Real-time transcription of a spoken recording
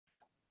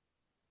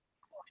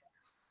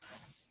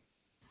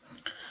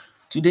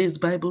Today's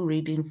Bible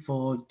reading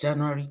for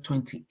January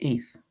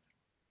 28th.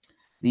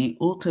 The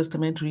Old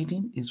Testament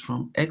reading is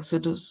from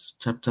Exodus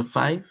chapter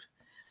 5,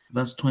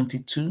 verse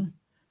 22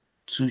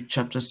 to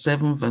chapter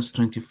 7, verse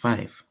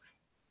 25.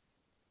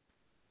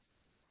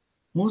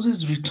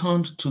 Moses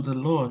returned to the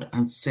Lord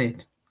and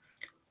said,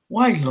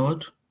 "Why,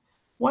 Lord?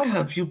 Why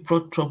have you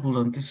brought trouble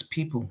on this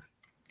people?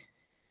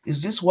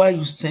 Is this why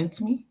you sent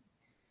me?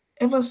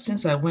 Ever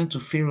since I went to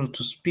Pharaoh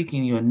to speak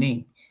in your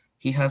name,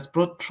 he has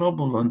brought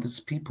trouble on this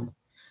people,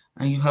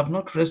 and you have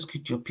not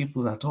rescued your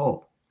people at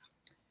all."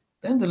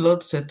 Then the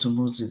Lord said to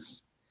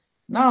Moses,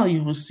 "Now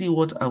you will see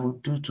what I will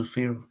do to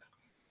Pharaoh.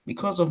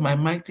 Because of my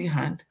mighty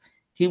hand,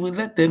 he will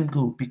let them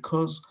go.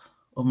 Because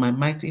of my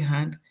mighty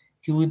hand,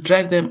 he will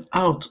drive them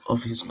out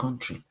of his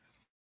country."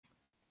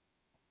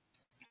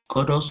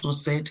 God also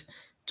said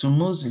to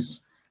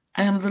Moses,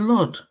 "I am the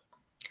Lord.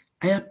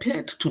 I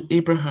appeared to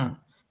Abraham,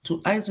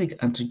 to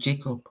Isaac, and to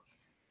Jacob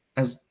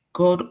as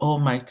God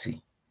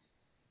Almighty.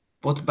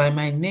 But by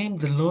my name,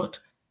 the Lord,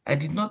 I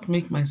did not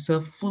make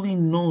myself fully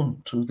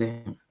known to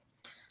them.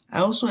 I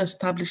also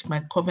established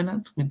my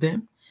covenant with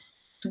them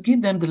to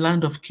give them the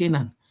land of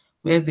Canaan,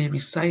 where they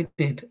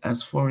resided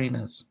as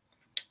foreigners.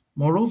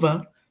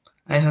 Moreover,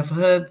 I have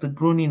heard the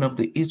groaning of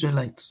the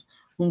Israelites,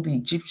 whom the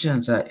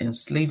Egyptians are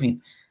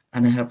enslaving,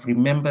 and I have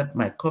remembered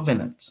my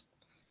covenant.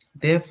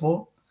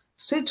 Therefore,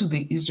 say to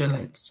the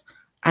Israelites,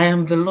 I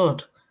am the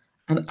Lord,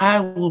 and I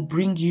will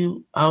bring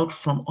you out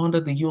from under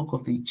the yoke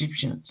of the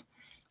Egyptians.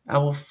 I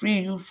will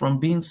free you from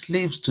being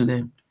slaves to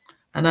them,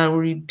 and I will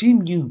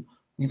redeem you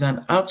with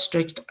an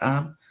outstretched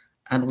arm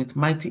and with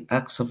mighty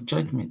acts of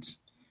judgment.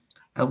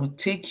 I will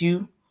take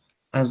you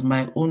as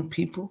my own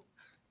people,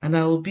 and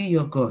I will be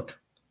your God.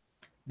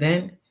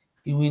 Then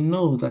you will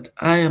know that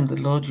I am the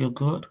Lord your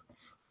God,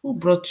 who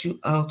brought you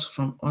out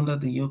from under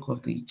the yoke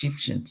of the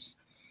Egyptians.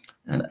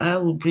 And I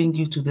will bring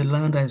you to the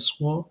land I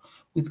swore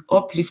with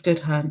uplifted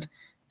hand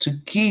to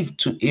give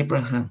to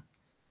Abraham,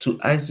 to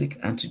Isaac,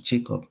 and to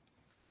Jacob.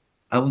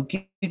 I will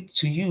give it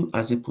to you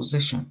as a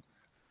possession.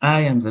 I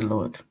am the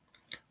Lord."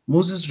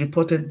 Moses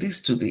reported this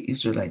to the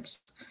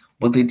Israelites,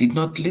 but they did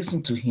not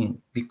listen to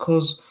him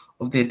because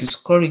of their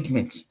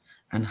discouragement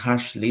and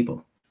harsh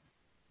labor.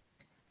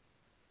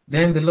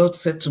 Then the Lord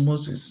said to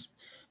Moses,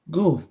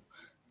 "Go,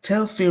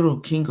 tell Pharaoh,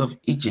 king of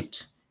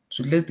Egypt,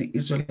 to let the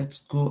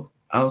Israelites go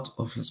out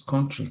of his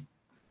country."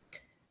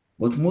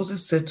 But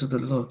Moses said to the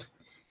Lord,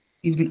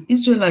 "If the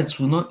Israelites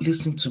will not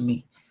listen to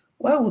me,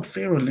 why would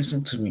Pharaoh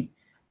listen to me,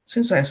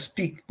 since I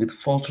speak with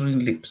faltering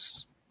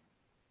lips?"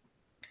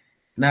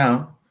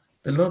 Now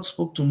the Lord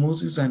spoke to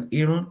Moses and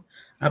Aaron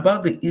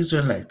about the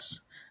Israelites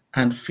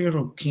and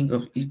Pharaoh, king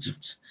of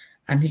Egypt,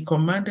 and he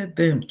commanded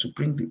them to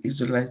bring the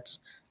Israelites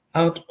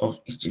out of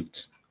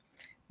Egypt.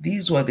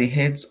 These were the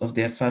heads of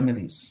their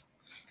families.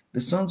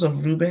 The sons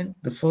of Reuben,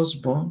 the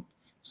firstborn,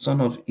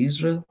 son of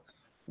Israel,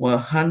 were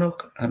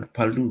Hanok and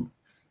Palu,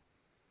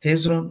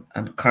 Hezron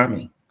and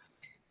Carmi.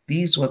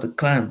 These were the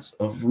clans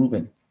of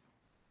Reuben.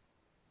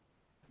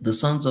 The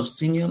sons of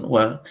Simeon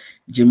were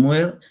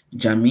Jemuel,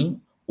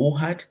 Jamin,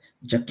 Ohad,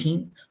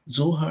 Jakin,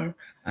 Zohar,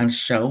 and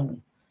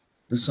Shaul,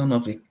 the son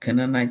of a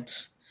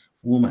Canaanite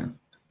woman.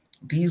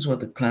 These were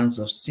the clans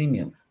of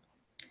Simeon.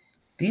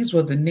 These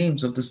were the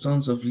names of the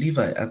sons of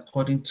Levi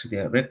according to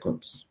their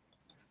records: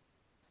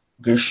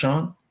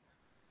 Gershon,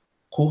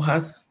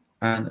 Kohath,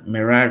 and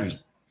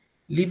Merari.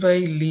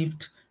 Levi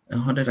lived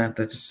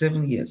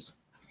 137 years.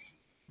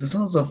 The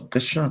sons of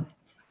Gershon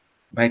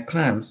by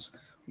clans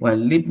were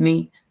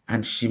Libni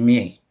and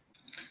Shimei.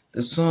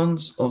 The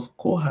sons of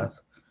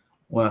Kohath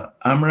were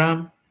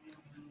Amram,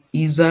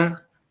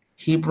 Izhar,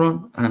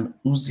 Hebron, and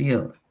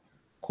Uzziel.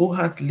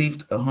 Kohath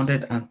lived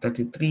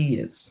 133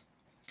 years.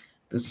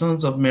 The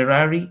sons of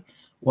Merari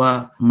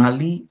were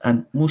Mali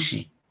and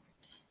Mushi.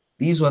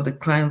 These were the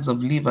clans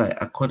of Levi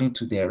according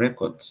to their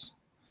records.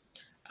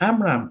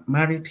 Amram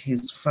married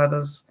his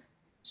father's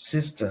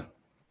sister,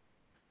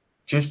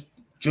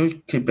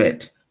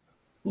 Jochebed,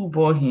 who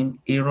bore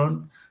him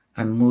Aaron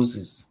and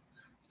Moses.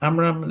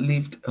 Amram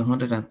lived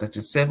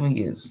 137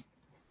 years.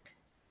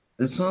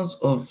 The sons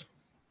of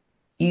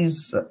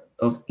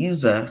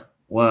Izhar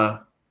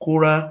were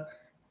Korah,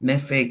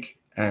 Nepheg,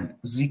 and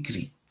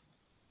Zikri.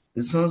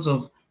 The sons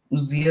of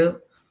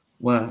Uzziel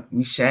were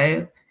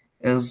Mishael,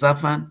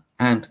 Elzaphan,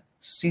 and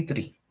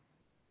Sitri.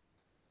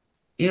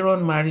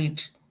 Aaron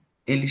married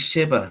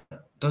Elisheba,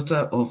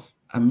 daughter of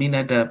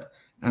Aminadab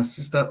and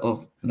sister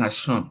of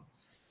Nashon,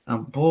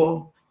 and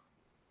bore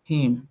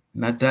him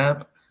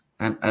Nadab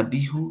and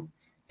Abihu,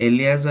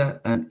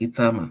 Eleazar, and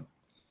Ithamar.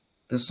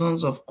 The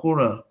sons of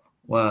Korah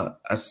were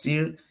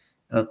Asir,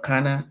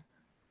 Elkanah,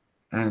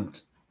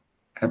 and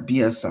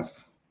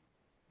Abiasaph.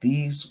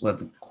 These were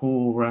the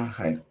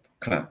Korahite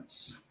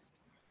clans.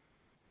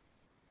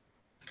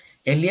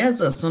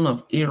 Eleazar, son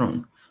of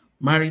Aaron,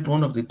 married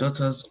one of the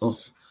daughters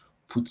of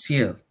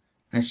Putiel,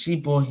 and she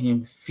bore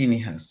him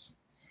Phinehas.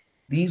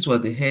 These were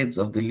the heads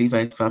of the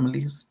Levite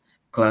families,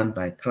 clan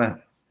by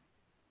clan.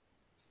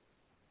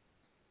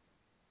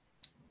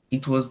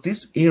 It was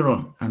this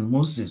Aaron and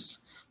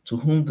Moses to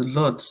whom the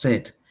Lord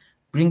said,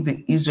 bring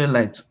the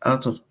Israelites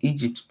out of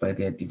Egypt by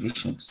their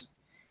divisions.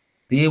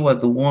 They were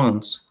the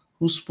ones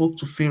who spoke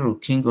to Pharaoh,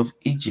 king of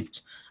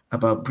Egypt,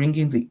 about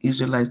bringing the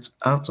Israelites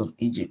out of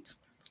Egypt.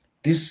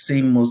 This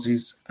same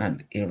Moses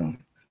and Aaron.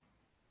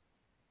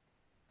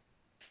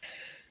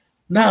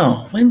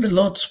 Now, when the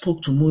Lord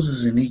spoke to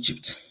Moses in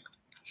Egypt,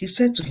 he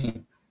said to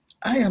him,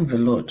 I am the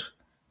Lord.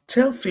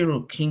 Tell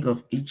Pharaoh, king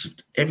of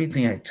Egypt,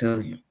 everything I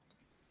tell you.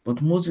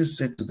 But Moses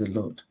said to the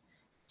Lord,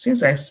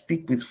 since I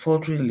speak with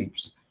faltering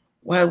lips,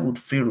 why would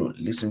Pharaoh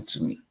listen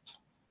to me?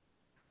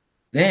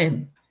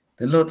 Then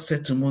the Lord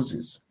said to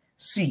Moses,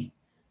 see,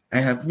 I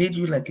have made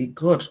you like a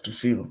god to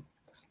Pharaoh,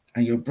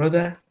 and your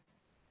brother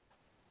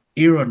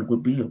Aaron will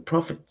be your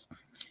prophet.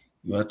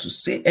 You are to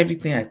say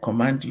everything I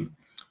command you,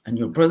 and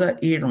your brother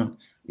Aaron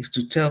is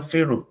to tell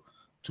Pharaoh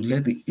to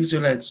let the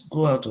Israelites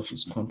go out of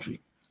his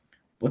country.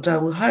 But I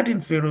will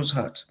harden Pharaoh's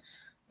heart,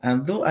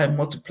 and though I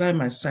multiply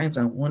my signs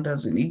and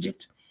wonders in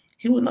Egypt,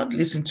 he will not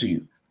listen to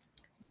you.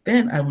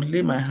 Then I will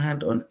lay my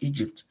hand on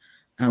Egypt,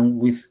 and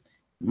with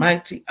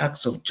mighty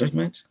acts of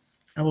judgment,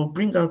 I will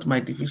bring out my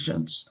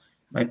divisions,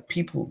 my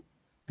people,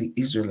 the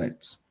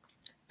Israelites.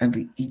 And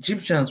the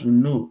Egyptians will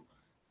know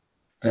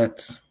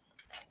that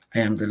I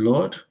am the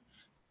Lord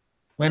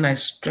when I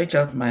stretch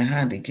out my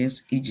hand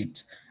against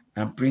Egypt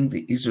and bring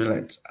the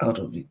Israelites out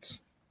of it.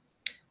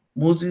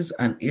 Moses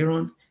and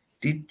Aaron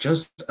did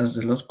just as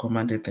the Lord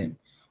commanded them.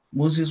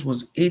 Moses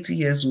was 80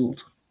 years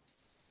old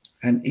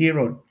and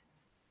Aaron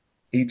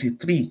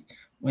 83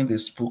 when they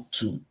spoke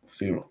to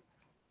Pharaoh.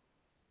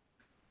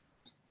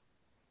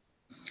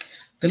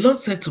 The Lord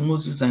said to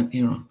Moses and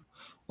Aaron,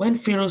 when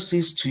Pharaoh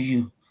says to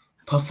you,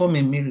 perform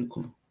a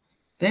miracle,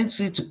 then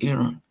say to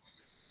Aaron,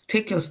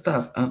 take your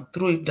staff and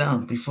throw it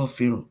down before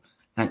Pharaoh,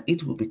 and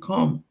it will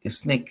become a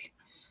snake.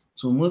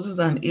 So Moses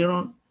and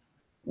Aaron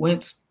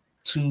went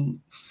to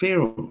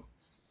Pharaoh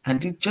and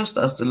did just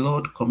as the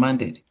Lord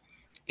commanded.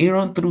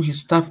 Aaron threw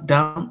his staff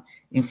down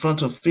in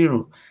front of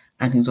Pharaoh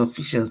and his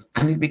officials,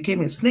 and it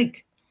became a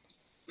snake.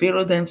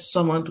 Pharaoh then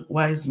summoned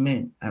wise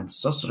men and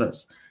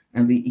sorcerers,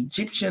 and the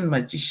Egyptian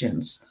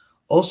magicians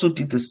also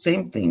did the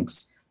same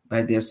things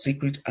by their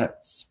secret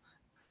arts.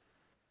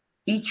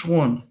 Each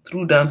one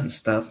threw down his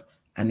staff,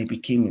 and it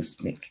became a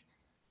snake.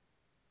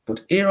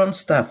 But Aaron's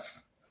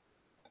staff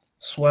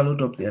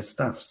swallowed up their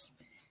staffs.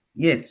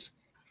 Yet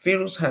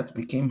Pharaoh's heart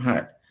became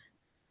hard,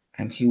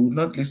 and he would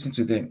not listen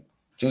to them,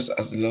 just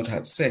as the Lord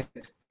had said.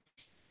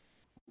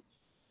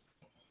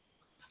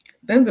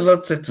 Then the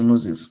Lord said to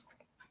Moses,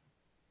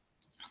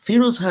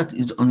 Pharaoh's heart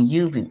is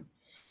unyielding.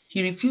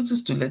 He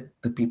refuses to let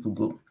the people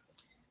go.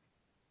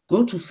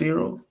 Go to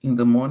Pharaoh in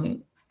the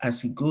morning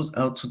as he goes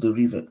out to the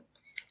river.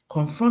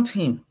 Confront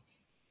him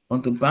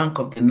on the bank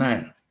of the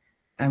Nile,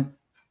 and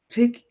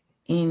take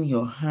in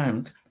your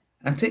hand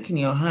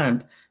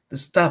the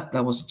staff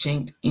that was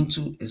changed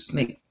into a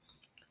snake.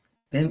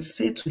 Then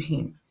say to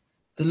him,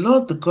 the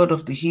Lord, the God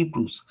of the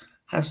Hebrews,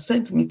 has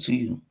sent me to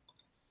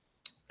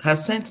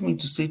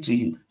say to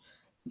you,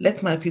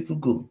 let my people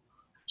go,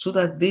 so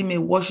that they may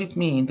worship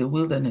me in the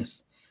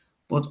wilderness.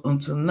 But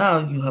until now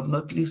you have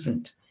not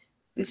listened.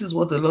 This is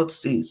what the Lord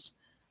says.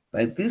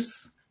 By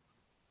this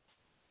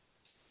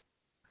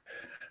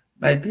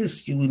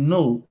you will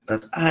know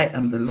that I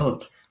am the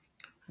Lord.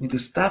 With the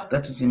staff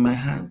that is in my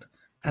hand,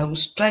 I will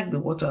strike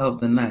the water of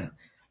the Nile,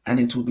 and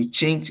it will be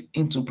changed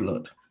into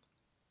blood.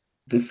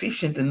 The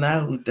fish in the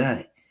Nile will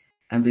die,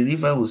 and the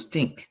river will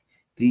stink.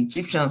 The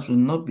Egyptians will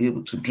not be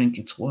able to drink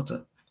its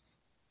water.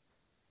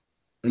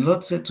 The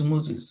Lord said to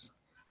Moses,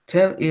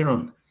 tell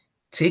Aaron,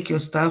 take your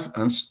staff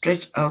and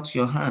stretch out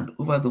your hand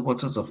over the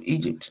waters of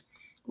Egypt,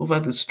 over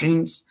the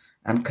streams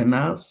and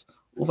canals,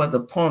 over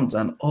the ponds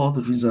and all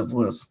the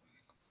reservoirs,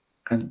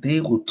 and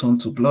they will turn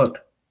to blood.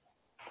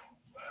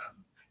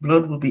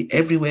 Blood will be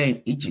everywhere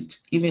in Egypt,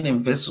 even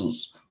in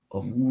vessels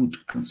of wood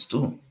and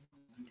stone.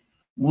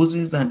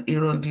 Moses and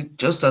Aaron did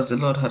just as the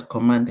Lord had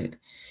commanded.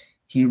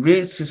 He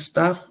raised his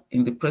staff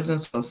in the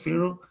presence of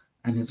Pharaoh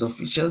and his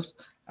officials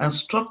and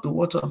struck the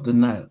water of the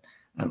Nile,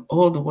 and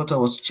all the water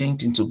was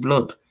changed into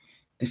blood.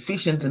 The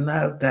fish in the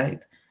Nile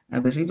died,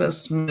 and the river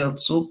smelled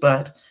so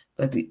bad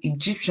that the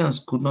Egyptians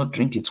could not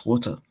drink its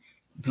water.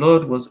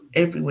 Blood was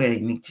everywhere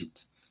in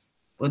Egypt.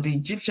 But the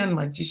Egyptian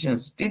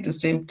magicians did the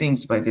same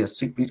things by their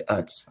secret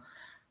arts,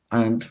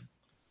 and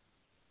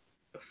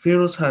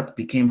Pharaoh's heart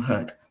became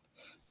hard.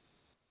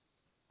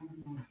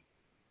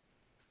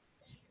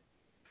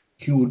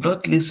 He would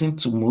not listen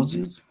to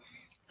Moses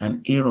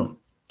and Aaron,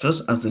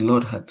 just as the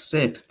Lord had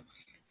said.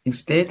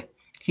 Instead,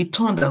 he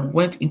turned and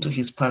went into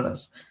his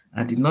palace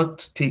and did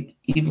not take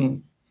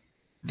even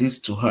this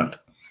to heart.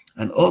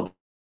 And all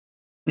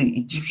the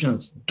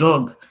Egyptians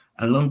dug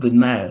along the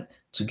Nile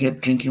to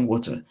get drinking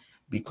water,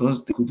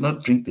 because they could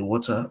not drink the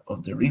water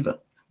of the river.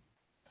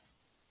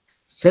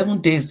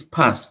 7 days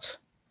passed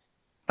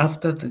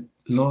after the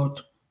Lord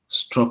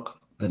struck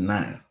the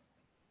Nile.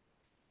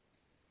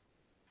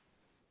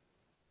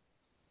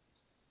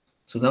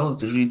 So that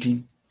was the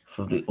reading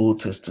from the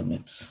Old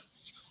Testament.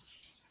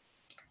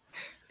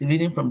 The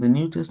reading from the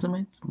New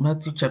Testament,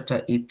 Matthew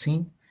chapter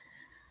 18,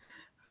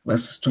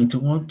 verses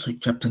 21 to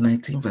chapter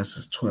 19,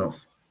 verses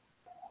 12.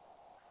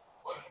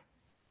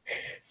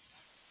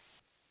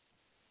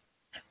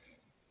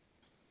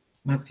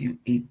 Matthew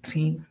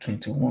 18,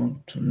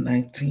 21 to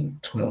 19,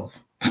 12.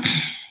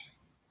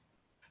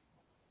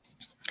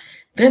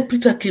 Then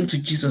Peter came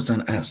to Jesus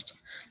and asked,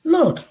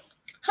 Lord,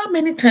 how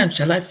many times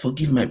shall I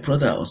forgive my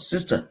brother or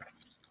sister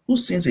who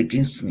sins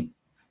against me?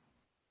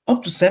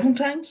 Up to 7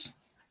 times?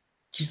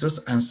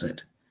 Jesus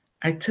answered,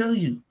 I tell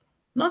you,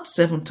 not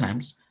 7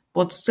 times,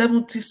 but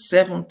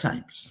 77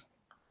 times.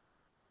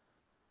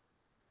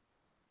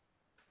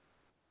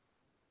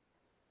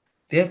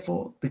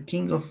 Therefore, the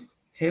king of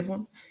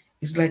heaven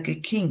is like a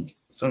king.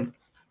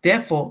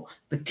 Therefore,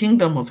 the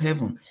kingdom of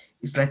heaven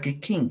is like a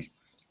king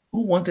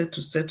who wanted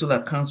to settle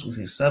accounts with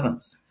his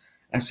servants.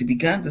 As he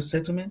began the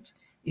settlement,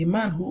 a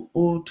man who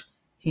owed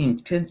him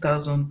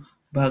 10,000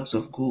 bags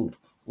of gold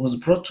was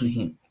brought to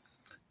him.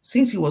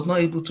 Since he was not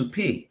able to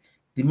pay,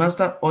 the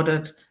master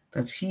ordered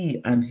that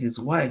he and his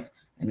wife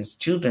and his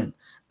children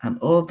and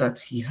all that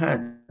he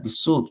had be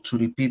sold to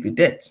repay the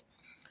debt.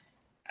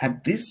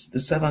 At this, the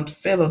servant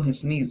fell on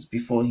his knees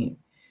before him.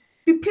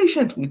 Be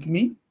patient with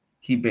me,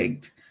 he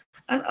begged,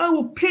 and I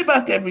will pay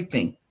back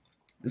everything.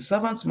 The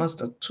servant's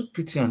master took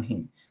pity on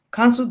him,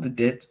 cancelled the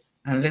debt,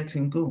 and let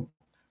him go.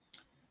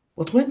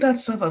 But when that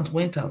servant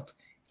went out,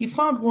 he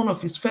found one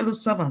of his fellow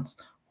servants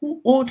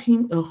who owed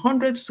him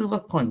 100 silver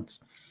coins.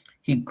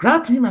 He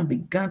grabbed him and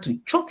began to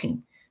choke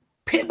him.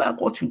 Pay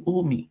back what you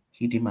owe me,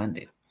 he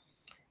demanded.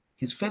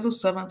 His fellow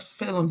servant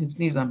fell on his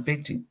knees and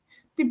begged him,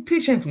 be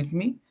patient with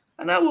me,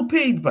 and I will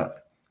pay it back.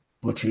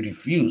 But he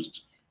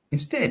refused.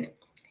 Instead,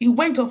 he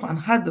went off and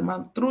had the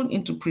man thrown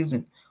into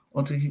prison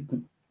until he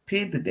could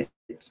pay the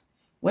debt.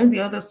 When the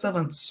other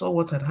servants saw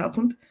what had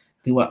happened,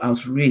 they were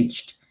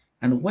outraged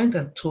and went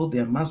and told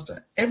their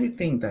master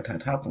everything that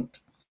had happened.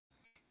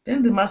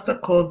 Then the master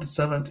called the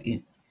servant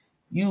in.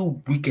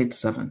 You wicked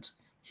servant,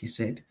 he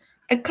said,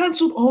 I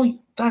cancelled all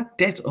that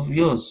debt of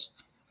yours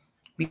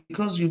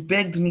because you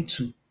begged me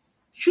to.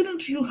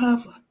 Shouldn't you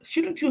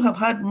have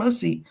had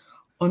mercy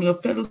on your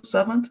fellow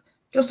servant,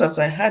 just as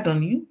I had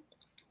on you?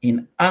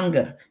 In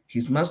anger,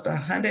 his master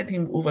handed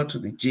him over to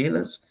the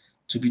jailers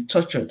to be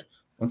tortured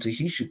until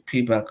he should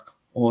pay back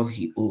all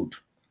he owed.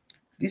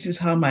 This is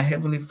how my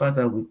heavenly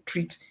Father will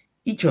treat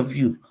each of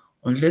you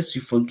unless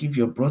you forgive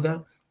your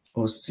brother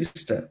or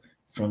sister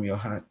from your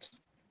heart.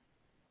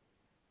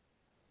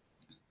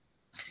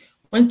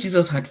 When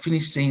Jesus had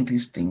finished saying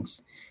these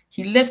things,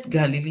 he left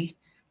Galilee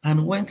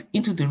and went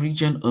into the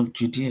region of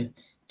Judea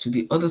to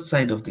the other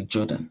side of the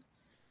Jordan.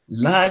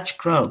 Large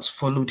crowds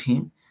followed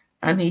him,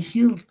 and he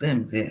healed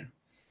them there.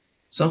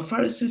 Some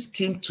Pharisees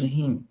came to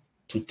him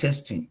to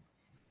test him.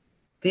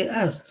 They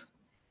asked,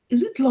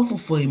 is it lawful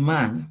for a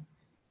man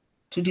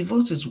to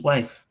divorce his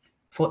wife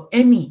for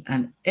any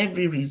and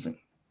every reason?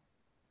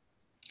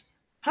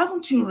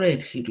 Haven't you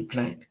read, he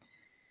replied,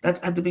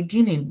 that at the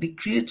beginning the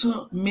Creator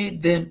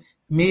made them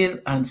male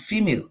and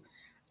female,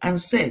 and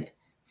said,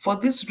 for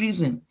this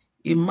reason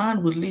a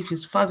man will leave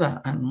his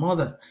father and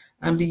mother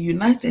and be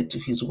united to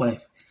his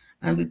wife,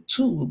 and the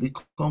two will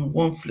become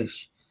one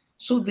flesh.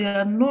 So they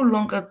are no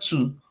longer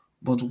two,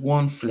 but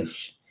one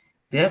flesh.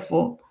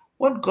 Therefore,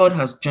 what God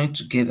has joined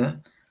together,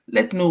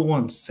 let no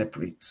one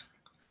separate.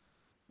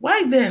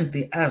 Why then,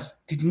 they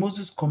asked, did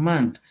Moses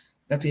command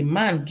that a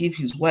man give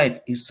his wife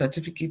a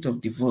certificate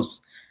of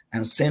divorce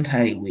and send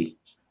her away?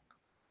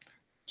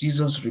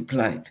 Jesus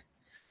replied,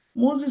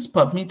 Moses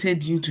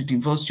permitted you to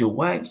divorce your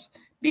wives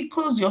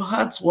because your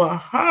hearts were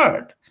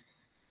hard.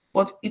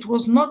 But it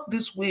was not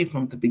this way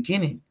from the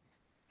beginning.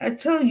 I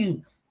tell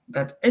you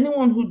that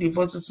anyone who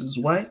divorces his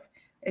wife,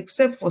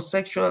 except for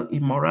sexual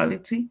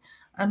immorality,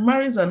 and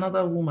marries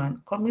another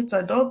woman, commits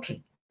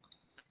adultery.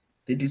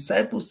 The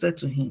disciples said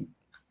to him,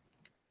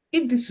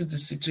 if this is the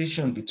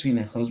situation between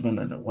a husband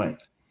and a wife,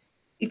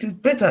 it is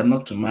better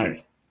not to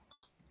marry.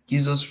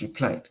 Jesus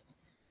replied,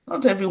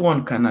 not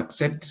everyone can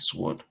accept this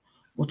word,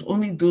 but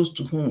only those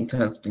to whom it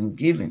has been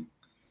given.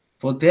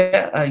 For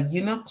there are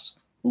eunuchs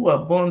who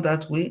are born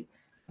that way,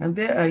 and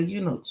there are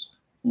eunuchs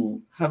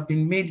who have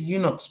been made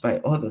eunuchs by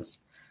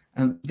others,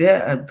 and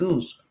there are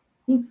those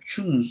who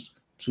choose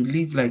to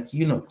live like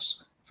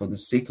eunuchs for the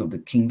sake of the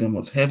kingdom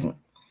of heaven.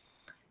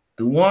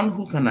 The one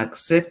who can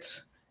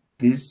accept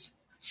this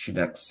should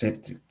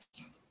accept it.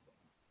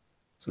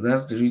 So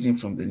that's the reading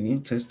from the New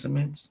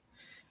Testament.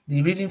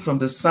 The reading from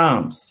the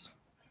Psalms.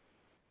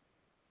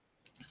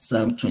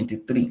 Psalm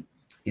 23,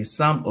 a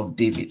psalm of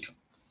David.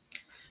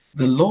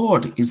 The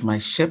Lord is my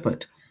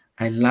shepherd,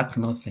 I lack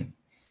nothing.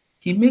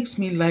 He makes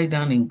me lie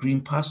down in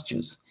green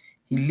pastures.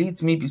 He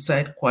leads me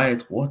beside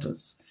quiet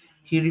waters.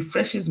 He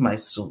refreshes my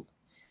soul.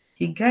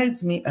 He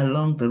guides me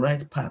along the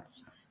right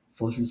paths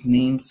for his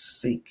name's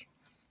sake.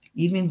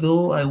 Even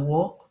though I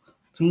walk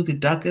through the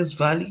darkest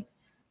valley,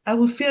 I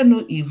will fear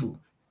no evil,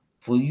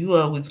 for you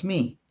are with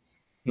me.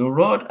 Your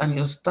rod and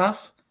your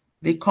staff,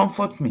 they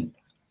comfort me.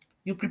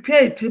 You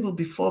prepare a table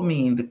before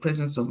me in the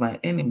presence of my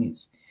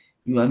enemies.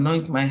 You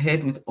anoint my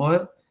head with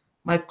oil.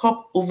 My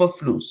cup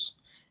overflows.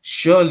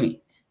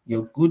 Surely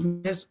your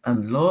goodness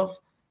and love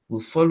will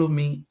follow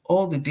me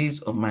all the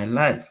days of my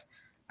life,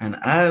 and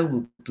I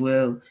will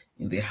dwell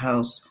in the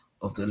house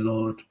of the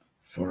Lord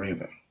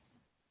forever.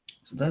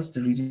 So that's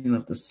the reading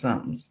of the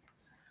Psalms.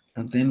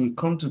 And then we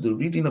come to the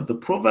reading of the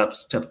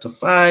Proverbs, chapter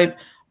 5,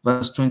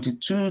 verse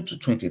 22 to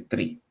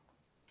 23.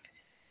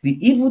 The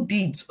evil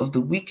deeds of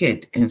the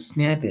wicked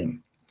ensnare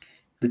them.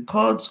 The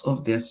cords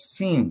of their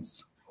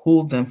sins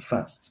hold them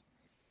fast.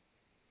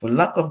 For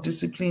lack of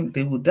discipline,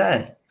 they will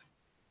die,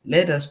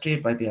 led astray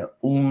by their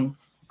own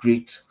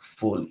great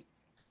folly.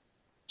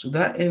 So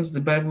that ends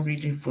the Bible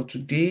reading for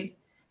today,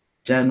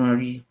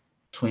 January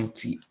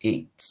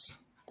 28th.